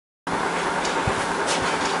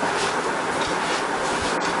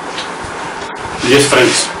Yes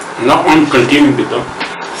friends, now I'm continuing with the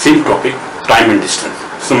same topic, time and distance.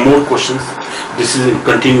 Some more questions. This is in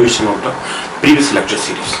continuation of the previous lecture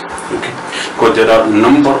series. Okay, because there are a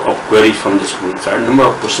number of queries from the student side, number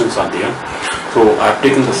of questions are there. So I have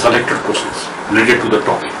taken the selected questions related to the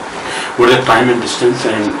topic. What is the time and distance,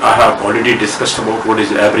 and I have already discussed about what is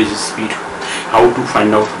the average speed, how to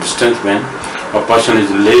find out distance when a person is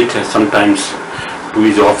late and sometimes to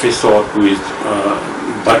his office or to his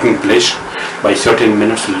working place by certain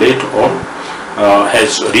minutes late or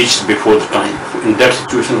has reached before the time. In that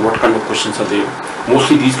situation, what kind of questions are there?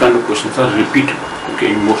 Mostly these kind of questions are repeated,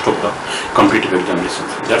 okay, in most of the competitive examinations.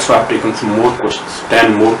 That's why I've taken some more questions.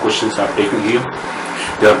 10 more questions I've taken here.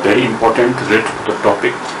 They are very important related to the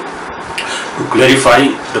topic to clarify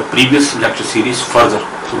the previous lecture series further.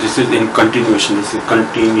 So this is in continuation, this is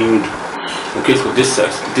continued. Okay, so this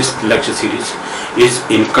lecture series is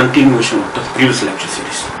in continuation of the previous lecture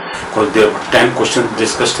series, because there were 10 questions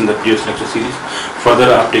discussed in the previous lecture series.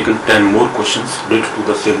 Further, I have taken 10 more questions related to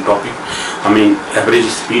the same topic. I mean,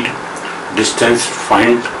 average speed, distance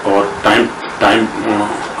find, or time,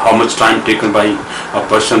 how much time taken by a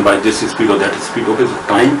person by this speed or that speed. Okay, so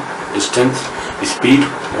time, distance, speed,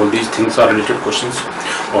 all these things are related questions,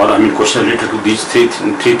 or I mean questions related to these three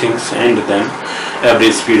things, and then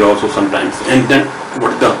average speed also sometimes, and then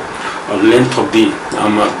what the length of the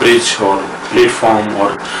bridge or platform,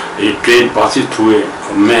 or a train passes through a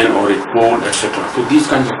man or a pole, etc. So these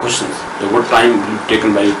kinds of questions, what time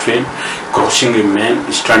taken by a train, crossing a man,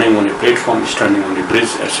 standing on a platform, standing on a bridge,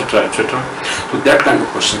 etc., etc. So that kind of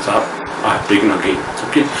questions I have taken again.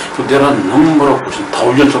 Okay, so there are a number of questions,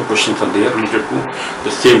 thousands of questions are there related to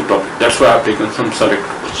the same topic. That's why I have taken some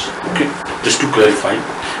selected questions. Okay, just to clarify,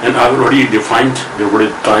 and I have already defined the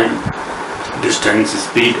word time, distance,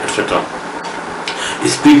 speed, etc.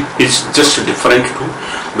 Speed is just different to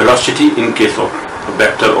velocity in case of a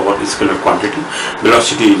vector or a scalar quantity.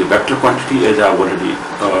 Velocity is a vector quantity, as I have already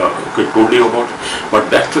told you about. But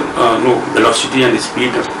vector, no, velocity and speed,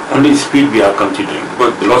 only speed we are considering.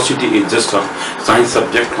 But velocity is just a science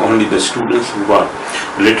subject. Only the students who are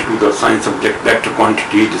related to the science subject, vector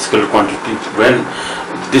quantity, the scalar quantity, when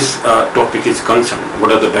this topic is concerned,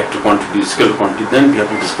 what are the vector quantity, scalar quantity, then we have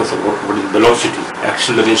to discuss about what is velocity,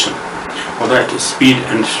 acceleration. Or that is speed,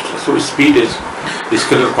 and so speed is the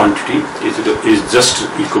scalar quantity is just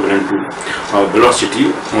equivalent to velocity.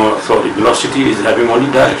 Velocity is having only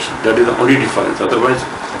direction. That is the only difference. Otherwise,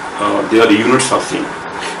 their units are same.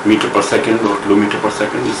 Meter per second or kilometer per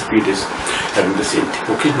second. The speed is having the same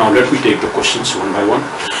thing. Okay. Now let me take the questions one by one.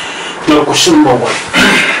 Now question number 1.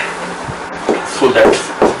 So that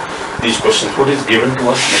these questions, what is given to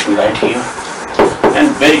us? Let me write here. And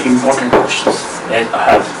very important questions, as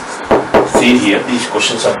I have seen here. These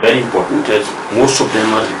questions are very important, as most of them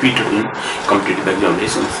are repeated in competitive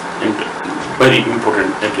examinations, and very important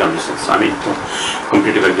examinations. I mean,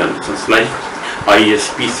 competitive examinations like IAS,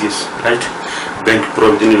 PCS, right? Bank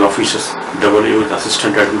provisional officers, AA with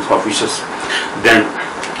assistant admin officers, then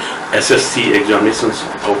SSC examinations,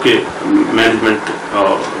 okay, management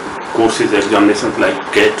courses examinations like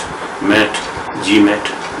CAT, MAT, GMAT,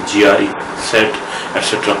 GRE, SET,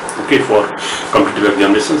 etc. Okay, for competitive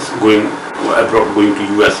examinations, going abroad, going to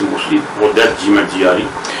US mostly, for that GMAT, GRE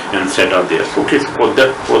and SET are there. Okay, so for that,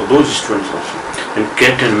 for those students also, and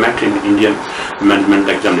CAT and MAT in Indian management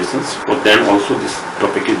examinations, for them also this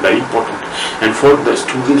topic is very important. And for the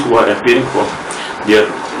students who are appearing for their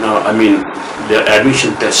their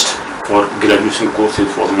admission test for graduation courses,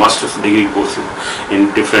 for master's degree courses in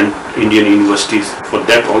different Indian universities, for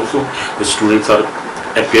that also the students are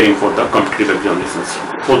appearing for the competitive examinations.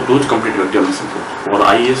 For those competitive examinations, for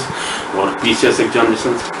IAS or PCS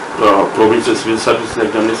examinations, provincial civil services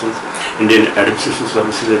examinations, Indian administration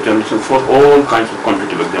services examinations, for all kinds of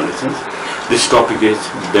competitive examinations, this topic is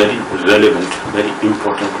very relevant, very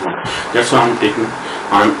important one. That's why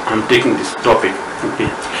I'm taking this topic.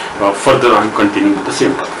 Okay. Further, I'm continuing with the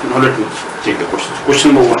same topic. Now let me take the questions.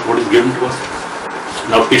 Question number 1, what is given to us?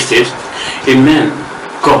 Now it says, a man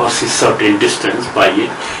covers a certain distance by a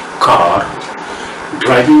car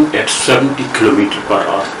driving at 70 km per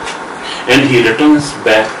hour, and he returns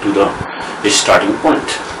back to the starting point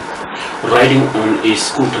riding on a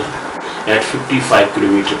scooter at 55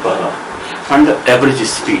 km per hour. And the average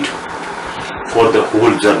speed for the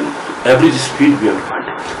whole journey. Average speed we have to find.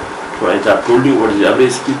 So as I have told you, what is the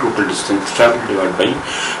average speed? Total distance traveled divided by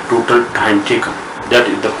total time taken. That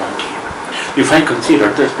is the point here. If I consider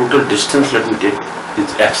the total distance, let me take is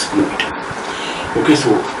x kilometer. Okay,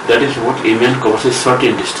 so that is what a man covers a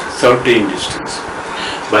certain distance.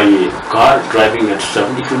 by a car driving at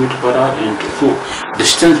 70 km per hour, and so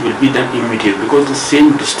distance will be then immediate because the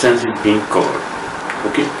same distance is being covered.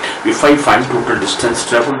 Okay, if I find total distance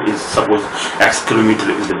traveled is, suppose x kilometer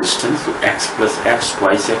is the distance, so x plus x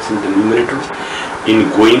twice x in the numerator. In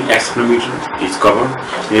going x kilometer is covered,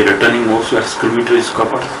 in returning also x kilometer is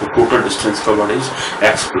covered, so total distance covered is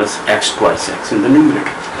x plus x twice x in the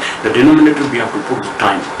numerator. The denominator we have to put the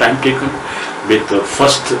time taken with the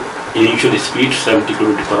first initial speed 70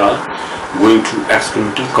 km per hour going to x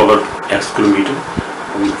kilometer, covered x kilometer,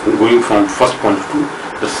 going from first point to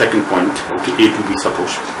the second point, okay, A to B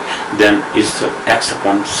suppose, then is x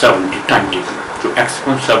upon 70 time taken. So x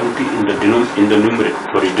upon 70 in the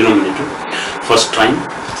denominator, first time.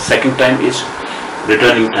 Second time is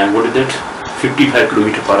returning time. What is that? 55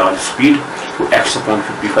 km per hour speed. So x upon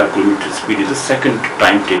 55 km speed is the second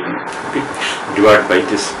time taken. Okay, divided by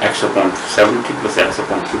this x upon 70 plus x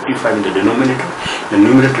upon 55 in the denominator. The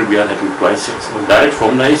numerator we are having twice x. So direct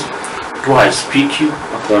formula is twice pq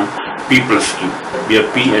upon p plus q, where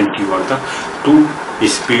p and q are the two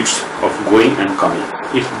speeds of going and coming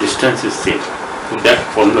if distance is same. So that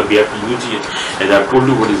formula we have to use here. As I told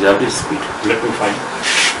you, what is average speed? Let me find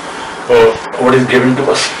what is given to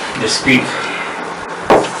us. The speed.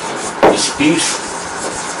 The speeds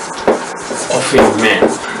of a man.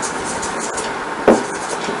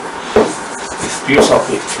 The speeds of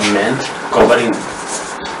a man covering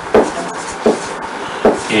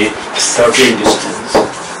a certain distance.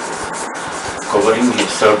 Covering a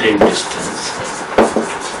certain distance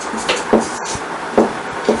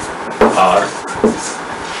are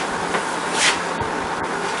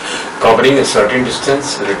covering a certain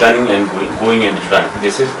distance, returning and going and returning.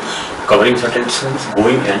 This is covering certain distance,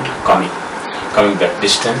 going and coming back.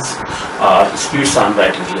 Distance speeds I am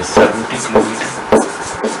writing here 70 km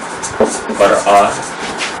per hour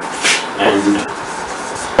and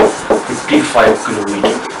 55 km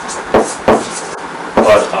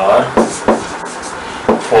per hour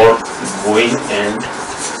for going and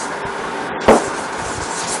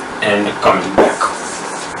coming back.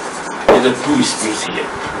 There are two speeds here.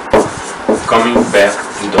 Coming back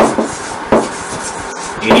to the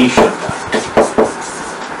initial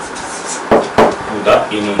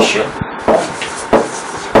point.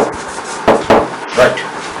 Right.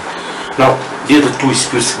 Now these are the two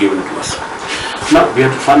speeds given to us. Now we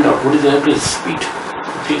have to find out what is the average speed.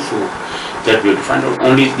 Okay, so that we have to find out.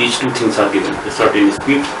 Only these two things are given. A certain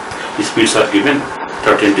speed, the speeds are given,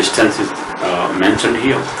 certain distance is mentioned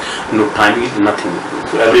here, no time is nothing.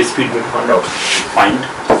 So average speed we find out.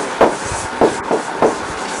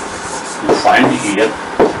 Find here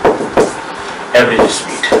average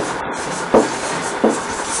speed.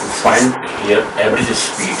 Find here average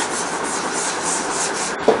speed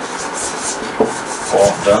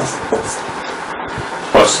of the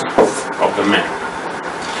person, of the man.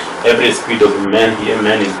 Average speed of the man here,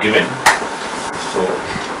 man is given, so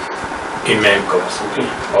a man covers, okay,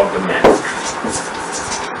 of the man.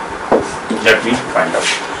 Let me find out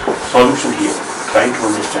solution here, trying to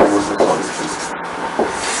understand what the solution.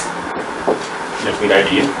 Let me write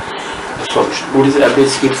here the solution. What is the average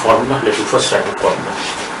speed formula? Let me first write the formula.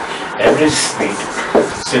 Average speed,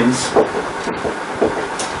 since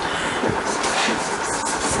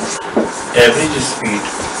average speed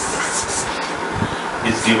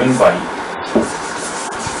is given by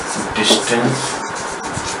distance,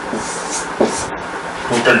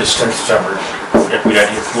 total distance traveled. Let me write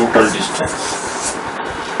here total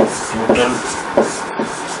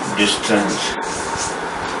distance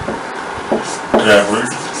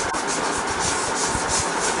traveled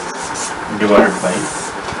divided by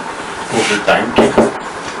total time taken.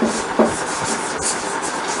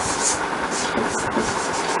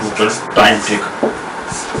 This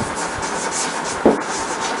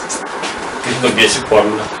is the basic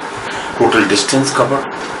formula. Total distance covered.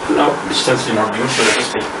 Now distance is not given, so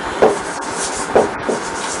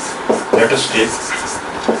let us take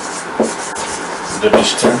the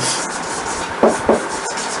distance,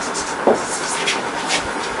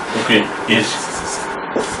 okay, is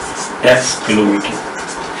x kilometer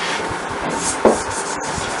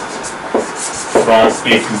from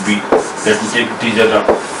A to B. Let me take these are the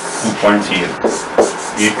 2 points here,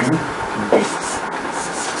 A to B.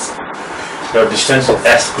 The distance is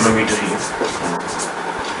x kilometer here,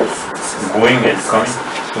 going and coming,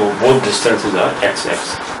 so both distances are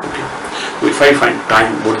xx. Okay. So if I find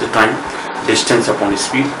time, what is the time? Distance upon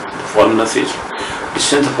speed. The formula says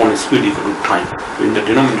distance upon speed equal to time. So in the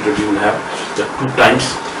denominator we will have the 2 times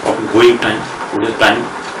of going time. What is the time?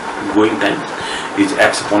 Going time. is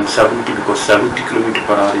x upon 70, because 70 km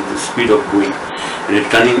per hour is the speed of going.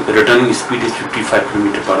 Returning speed is 55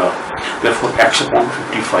 km per hour. Therefore, x upon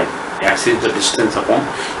 55. X is the distance upon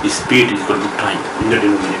speed is equal to time in the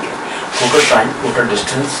denominator. Total time, total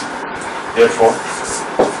distance. Therefore,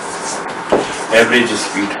 average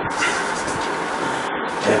speed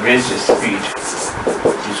is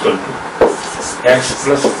equal to x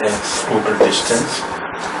plus x total distance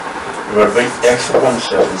divided by x upon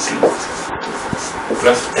 70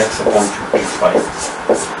 plus x upon 55.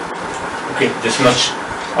 Okay, this much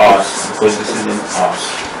hours, because this is in hours.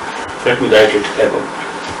 Let me write it above.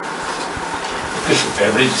 Okay, so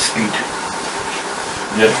average speed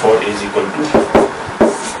therefore is equal to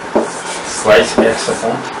twice x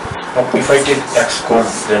upon, now if I take x common,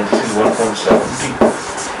 then this is 1.70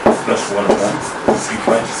 plus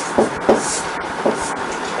 1.55.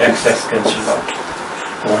 X cancelled out.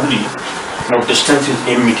 Only now distance is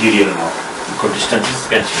immaterial now, because distance is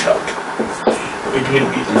cancelled out. So it will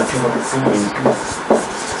be nothing but 2 into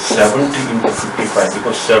 70 into 55,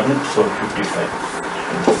 because 7 for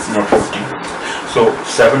 55, not 50. So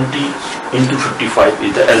 70 into 55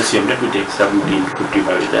 is the LCM. Let me take 70 into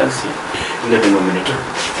 55 is the LCM in the denominator.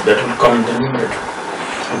 That will come in the numerator.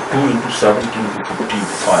 So 2 into 70 into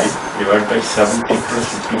 55 divided by 70 plus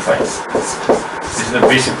 55. This is the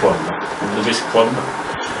basic formula. This is the basic formula.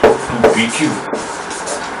 2pq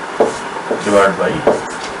divided by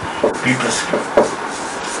p plus q.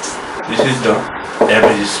 This is the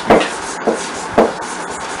average speed.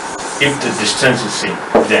 If the distance is same,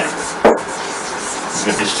 then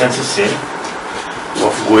the distance is same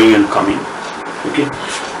of going and coming, okay,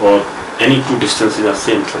 or any two distances are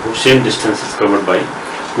same. Suppose same distance is covered by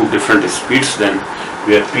two different speeds, then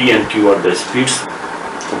where p and q are the speeds,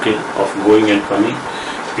 okay, of going and coming.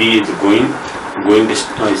 P is the going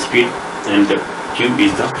speed, and the q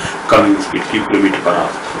is the coming speed, q km per hour.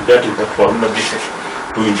 That is the formula basic.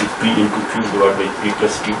 2 into p into q divided by p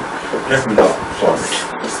plus q. Let me now solve it.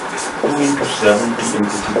 2 into 70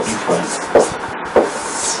 into 55.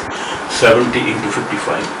 70 into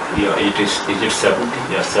 55. Yeah, it is it 70?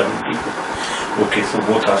 Yeah, 70. Okay, so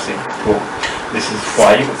both are same. So this is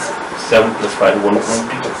 5. 7 plus 5,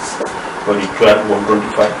 120. Sorry, 12,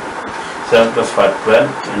 125. 7 plus 5, 12,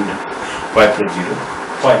 and 5 plus 0,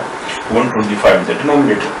 5. 125 in the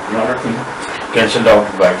denominator. Now let me cancel out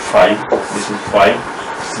by 5. This is 5.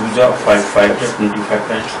 2 ja 5, 5 ja 25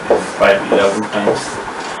 times. This is 5, 11 times.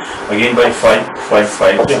 Again by 5, 5,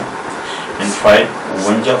 5 ja. And 5,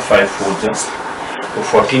 1 ja 5, 4 ja. So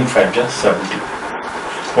 14, 5 ja 70.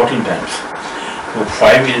 14 times. So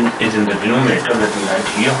 5 is in the denominator. Let me write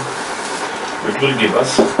here. It will give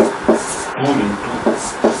us 2 into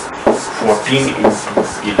 14 into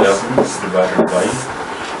 11 divided by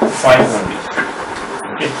 5 only.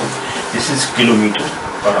 Okay, this is kilometer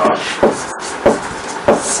per hour.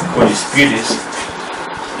 Because speed is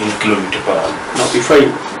in kilometer per hour. Now if I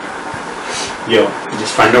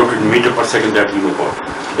just find out in meter per second, that you know about,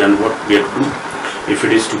 then what we have to do, if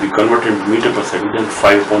it is to be converted into meter per second, then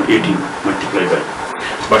 5 upon 18 multiplied by,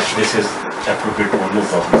 but this is appropriate one, no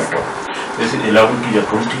problem at all. This is 11 to the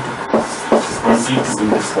 22. 22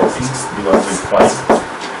 into 14 divided by 5.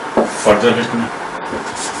 Further let me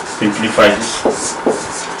simplify this.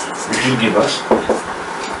 It will give us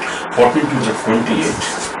 14 to the 28,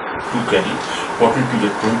 2 carry, 14 to the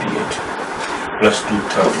 28 plus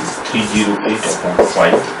 230, 308 upon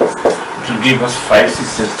 5. It will give us 5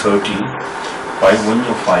 6 is 13, 5 1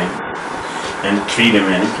 is 5, and 3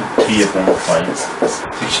 remaining, to 3 upon 5,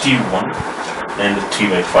 61 and 3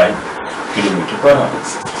 by 5 kilometer per hour.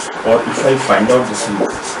 Or if I find out this in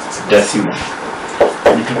decimal,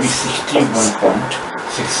 then it will be 61.6,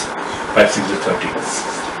 5 6 is 30.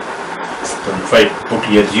 So if I put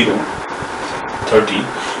here 0, 30,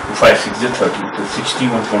 5 6 is 30, so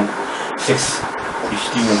 61.6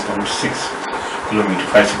 kilometer,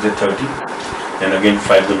 5 6 is 30, then again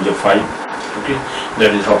 5 1 is 5, okay,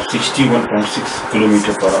 that is how 61.6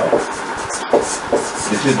 kilometer per hour.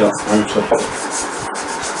 This is the answer.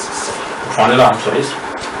 The final answer is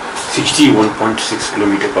 61.6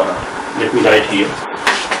 kilometer per hour. Let me write here.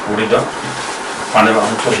 What is the final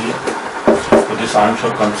answer here? So this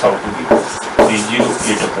answer comes out to be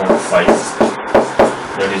 308 upon 5.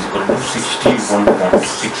 That is equal to 61.6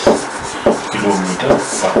 kilometer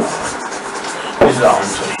per hour. This is the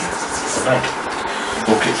answer here. Alright.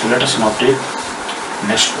 Okay, so let us now take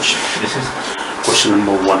next question. This is question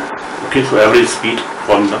number 1. Okay, so average speed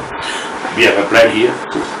formula we have applied here.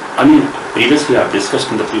 I mean, previously I have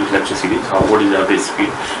discussed in the previous lecture series what is the average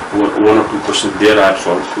speed. One or two questions there I have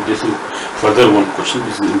solved. So this is further one question.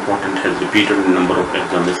 This is important, has repeated in a number of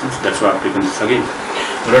examinations. That's why I have taken this again.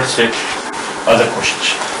 Let's take other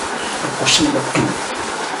questions. Question number 2.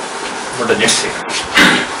 What does it say?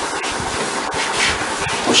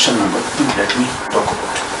 Question number 2. Let me talk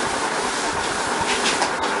about.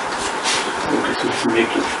 Okay, so let's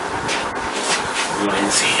make it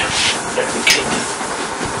lines here. Let me click.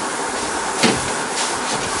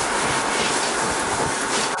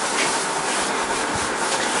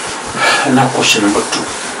 Now question number 2.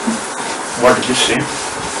 What did you say?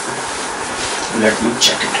 Let me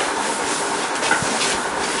check it.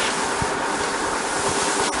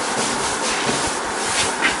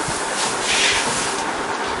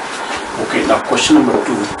 Okay, now question number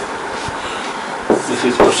 2. This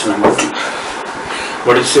is question number 2.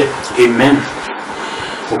 What did you say? A man,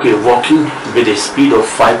 okay, walking with a speed of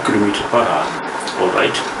 5 km per hour,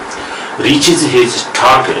 alright, reaches his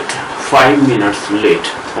target 5 minutes late,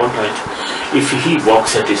 alright, if he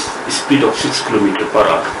walks at a speed of 6 km per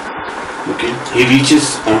hour, okay, he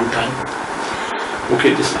reaches on time.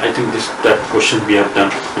 Okay, this, I think that question we have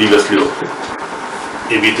done previously also.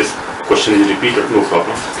 Maybe this question is repeated, no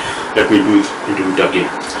problem. Let me do it again.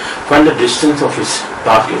 Find the distance of his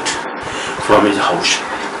target from his house.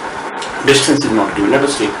 Distance is not given. Let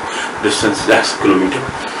us take distance as kilometer.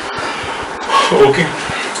 Okay.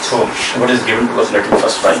 So what is given to us? Let me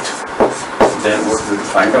first write. Then what we will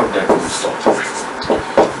find out, that we will solve.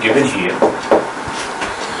 Given here.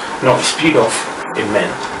 Now speed of a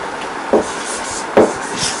man.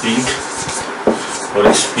 Speed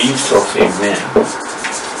or speeds of a man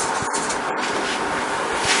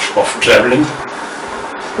of traveling,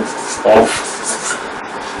 of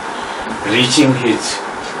reaching his,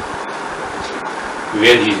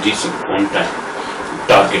 where he is reaching on time,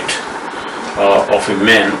 target, of a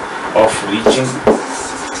man of reaching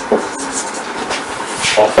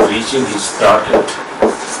his target,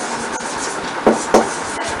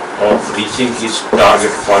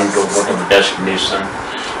 point or whatever destination,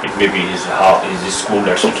 it may be his house, his school,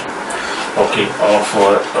 etc. Okay, of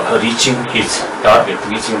reaching his target,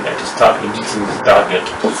 reaching his target,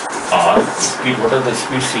 speed. What are the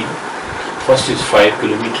speeds here? First is 5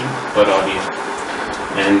 km per hour here,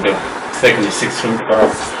 and second is 6 km per hour.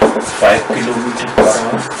 5 km per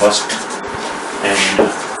hour first, and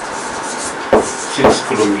 6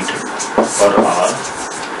 km per hour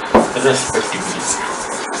respectively.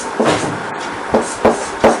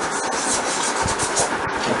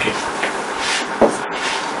 Okay.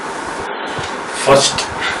 First,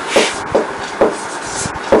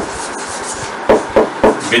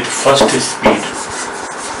 with first speed,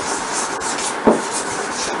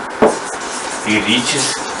 he reaches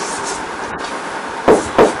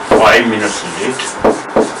 5 minutes late.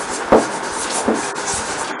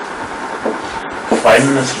 5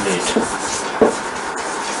 minutes late,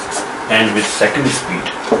 and with second speed,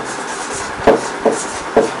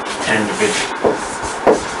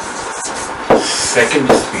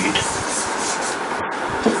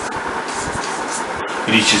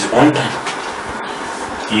 reaches on time.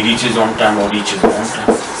 He reaches on time or reaches on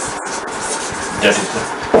time. That is the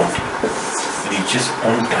point. Reaches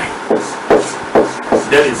on time.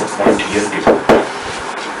 That is the point here given.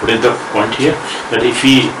 What is the point here? That if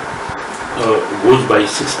he goes by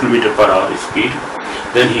 6 km per hour speed,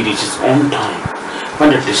 then he reaches on time.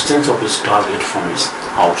 Find the distance of his target from his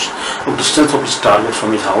house. The distance of his target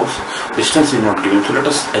from his house, distance is not given, so let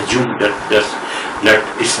us assume that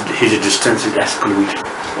his distance is as kilometer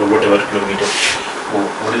or whatever kilometer. So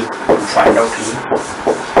what is to find out here?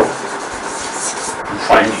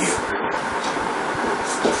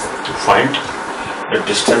 To find the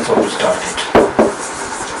distance of his target.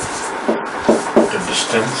 The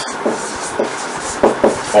distance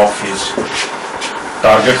of his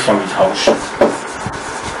target from his house.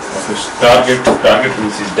 Of his target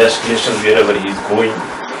means his destination, wherever he is going.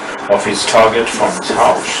 Of his target from his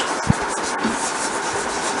house.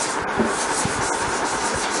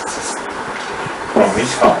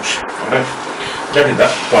 Alright, that is the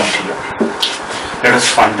point here. Let us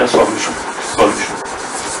find the solution.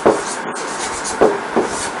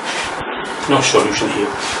 No solution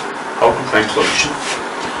here. How to find solution?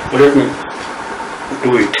 Let me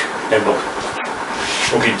do it above.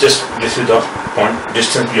 Okay, just this is the point,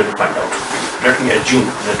 distance we have to find out. Let me assume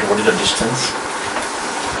that what is the distance?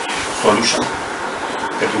 Solution.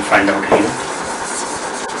 Let me find out here.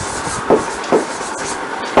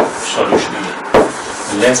 Solution here.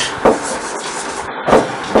 Let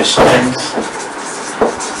distance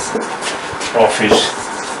of his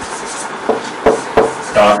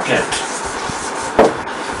target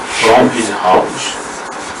from his house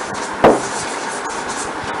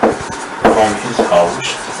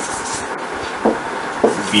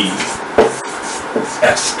be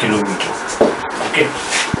x kilometer. Okay.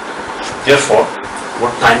 Therefore,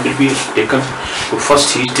 what time will be taken? So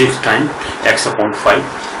first he takes time x upon 5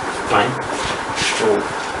 time. So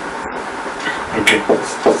okay,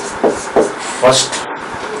 first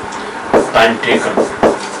time taken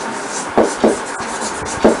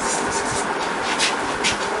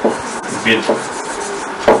with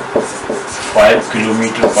 5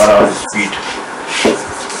 km/h speed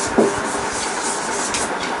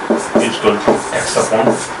is equal to x upon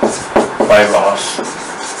 5 hours.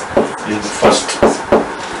 This is the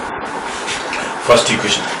first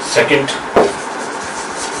equation. Second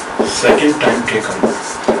time taken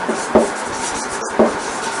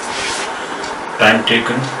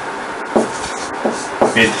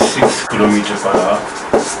with 6 km/h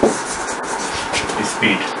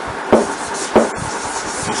speed.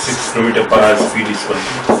 The 6 km/h speed is equal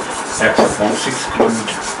to x upon 6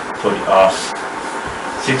 hours.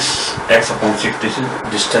 6x upon 6, this is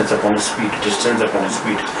distance upon speed,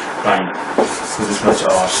 time. So this much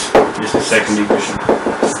hours. This is second equation.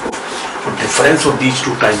 So difference of these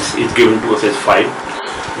two times is given to us as 5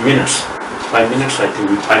 minutes. 5 minutes, I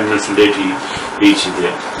think 5 minutes later he reaches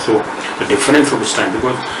there. So the difference of this time,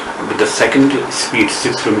 because with the second speed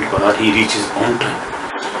 6 km/h he reaches on time,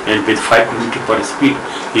 and with 5 km/h speed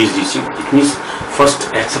he is reaching. It means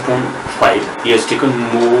first x upon 5 he has taken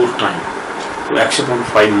more time. So x upon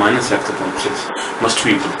 5 minus x upon 6 must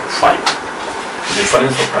be equal to 5.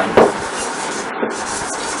 Difference of time.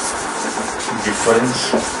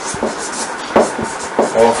 Difference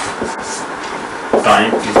of time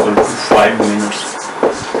is equal to 5 minutes.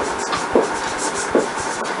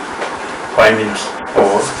 5 minutes,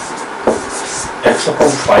 or x upon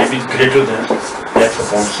 5 is greater than x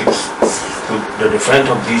upon 6. So the difference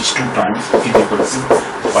of these two times is equal to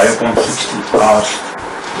 5 upon 60 hours.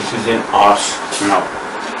 This is in hours now.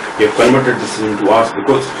 We have converted this into hours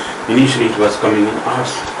because initially it was coming in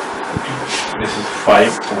hours. Okay. This is 5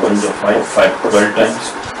 12 times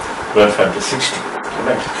 12 5 is 60.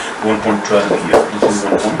 Alright, 1.12 here. This is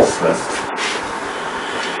 1.12.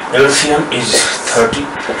 LCM is 30.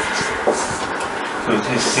 So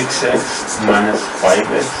this is 6x minus 5x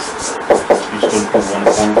is equal to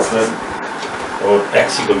 1.12, or x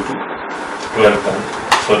equal to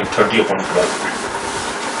 30 upon 12.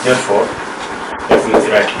 Therefore, let me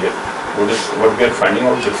write here what we are finding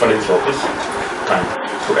out difference of this time.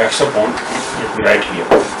 So x upon, let me write here,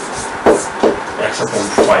 x upon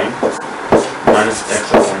 5 minus x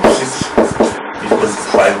upon 6 is equal to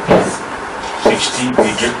 5 upon 60. We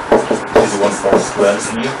did, this is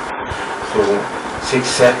 1.12 here. So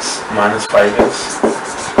 6x minus 5x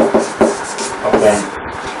upon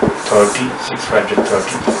 30, 6 5 is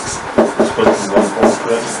 30 is equal to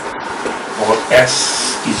 1.12, or x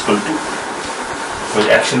is equal to, with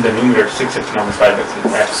x in the numerator, 6x minus 5x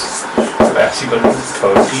is x. So x equal to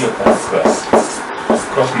 30 upon 12.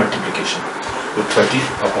 Cross multiplication. So 30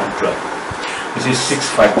 upon 12. This is 6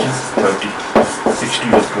 5 is 30. 60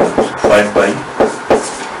 is 12. So 5 by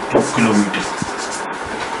 2 kilometers.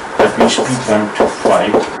 That means 2.5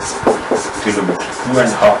 kilometers.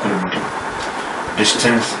 2.5 kilometers.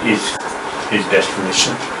 Distance is his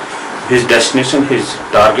destination. His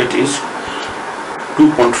target is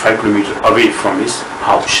 2.5 kilometers away from his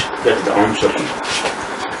house. That is the answer here.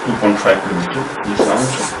 2.5 kilometers is the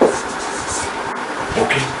answer.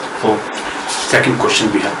 Okay, so second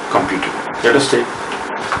question we have completed. Let us take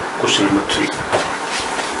question number 3.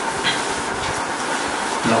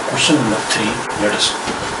 Now question number 3, let us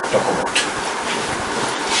talk about.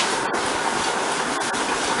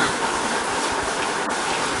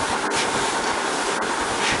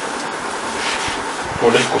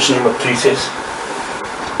 What is question number 3 says?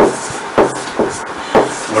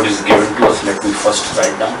 What is given to us? Let me first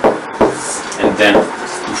write down and then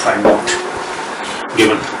to find out.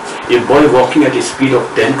 Given, a boy walking at a speed of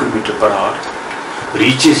 10 km/h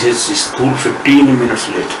reaches his school 15 minutes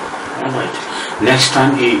late. Alright. Next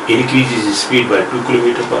time he increases his speed by 2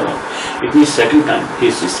 km/h. It means second time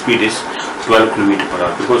his speed is 12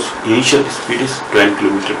 km/h, because initial speed is 10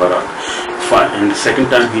 km/h. And the second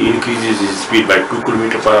time he increases his speed by 2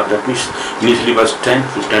 km/h. That means initially was 10,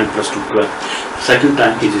 so 10 plus 2 12. Second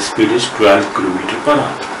time his speed is 12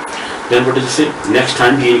 km/h. Then what does it say? Next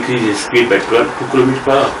time he increases his speed by 2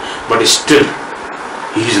 km/h, but still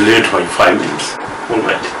he is late by 5 minutes.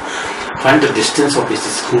 Alright. Find the distance of his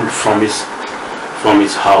school from his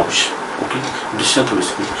house. Okay, distance of his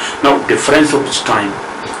school. Now difference of this time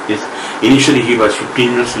is Initially he was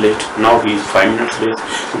 15 minutes late, now he is 5 minutes late.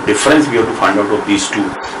 The difference we have to find out of these two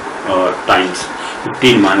times.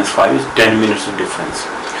 15 minus 5 is 10 minutes of difference.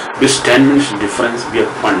 This 10 minutes difference we have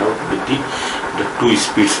to find out with the two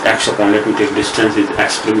speeds. X upon, let me take distance is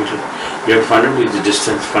x kilometer. We have to find out with the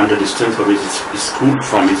distance, find the distance of his school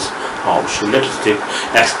from his house. So let us take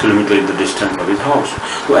x kilometer is the distance of his house.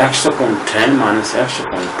 So x upon 10 minus x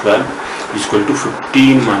upon 12 is equal to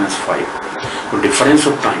 15 minus 5. So difference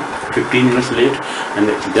of time, 15 minutes late, and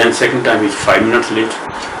then second time is 5 minutes late.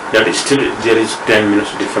 That is still there is 10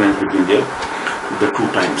 minutes difference between the two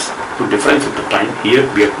times. So difference of the time here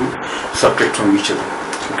we have to subtract from each other.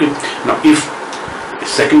 Okay. Now if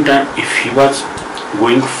second time if he was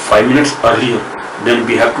going 5 minutes earlier, then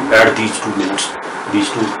we have to add these 2 minutes, these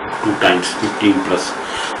two times, 15 plus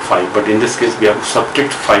 5. But in this case we have to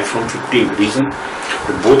subtract 5 from 15. Reason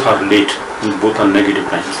that both are late, both are negative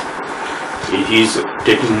times. He is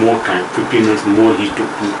taking more time, 15 minutes more he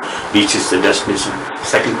took to reach his destination.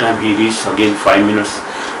 Second time he reached again 5 minutes,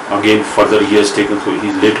 again further he has taken, so he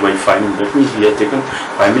is late by 5 minutes. That means he has taken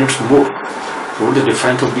 5 minutes more. So what is the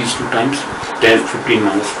difference of these two times? 10, 15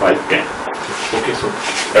 minus 5, 10. Okay, so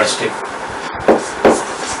let's take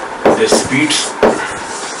the speeds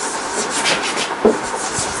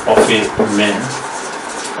of a man,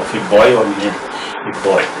 of a boy or man, a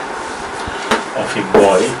boy, of a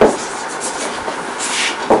boy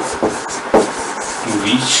to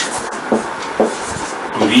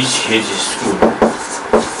reach his school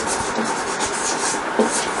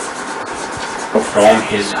from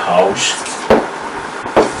his house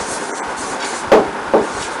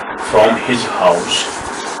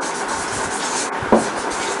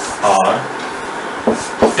are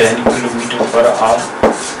 10 kilometers per hour,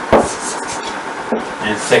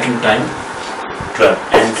 and second time 12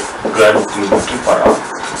 kilometers per hour.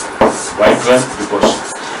 Why 12? Because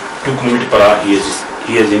 2 kilometers per hour he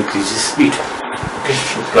has increased his speed. Okay,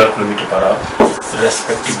 so 12 kilometers per hour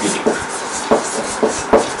respectively.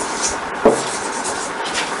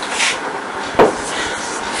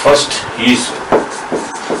 First he is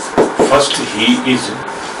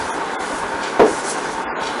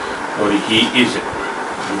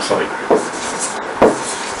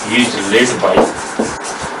late by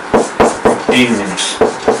 15 minutes,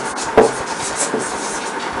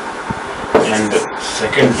 and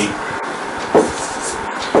secondly,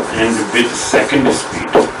 and with second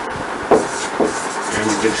speed,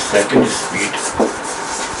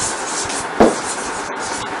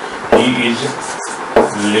 he is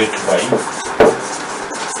late by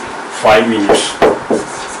 5 minutes.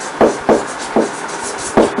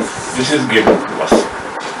 This is given to us.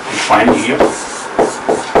 We find here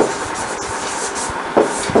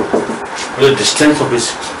the distance of his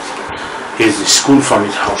school from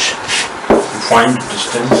his house. We find the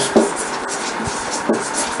distance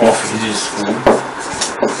of his school,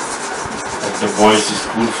 of the boy's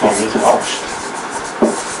school from his house.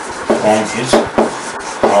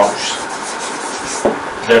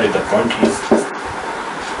 That is the point here.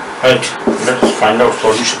 Right, let us find out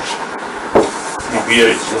solutions. Now here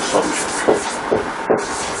is the solution.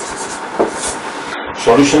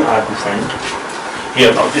 Solution I have to find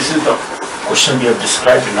here. Now this is the question we have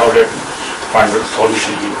described. Now let me find the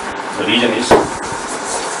solution here. The reason is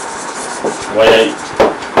why I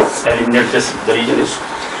eliminate this. The reason is,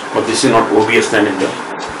 but this is not obvious then in the,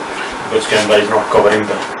 because camera is not covering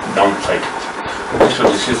the downside. Okay, so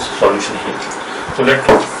this is the solution here. So let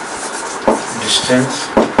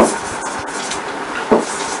distance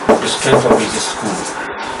of his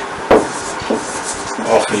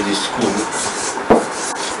school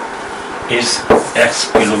is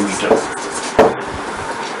x kilometer.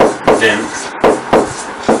 Then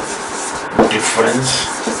difference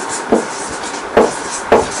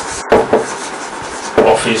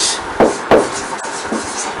of his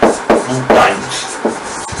two times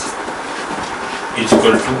is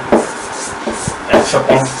equal to x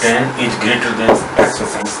upon 10 is greater than x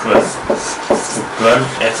upon 12. So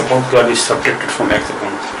 12, x upon 12 is subtracted from x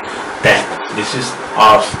upon 10. This is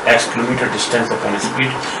our x kilometer distance upon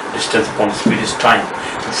speed. Distance upon speed is time.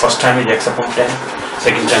 The first time is x upon 10,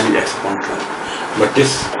 second time is x upon 12. But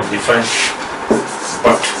this difference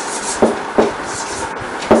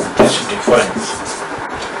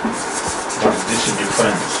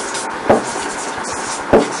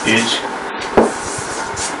is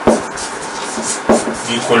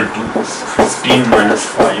equal to 15 minus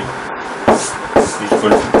 5 is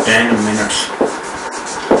equal to 10 minutes.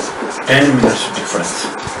 10 minutes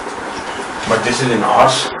difference. But this is in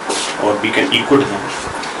hours, or we can equate them.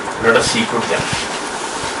 Let us equate them.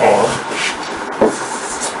 Or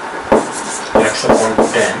x upon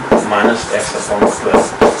 10 minus x upon 12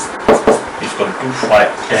 is equal to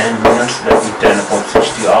 10 minutes, that means 10 upon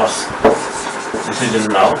 60 hours. This is in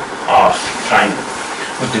now hours time.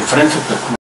 The difference of the two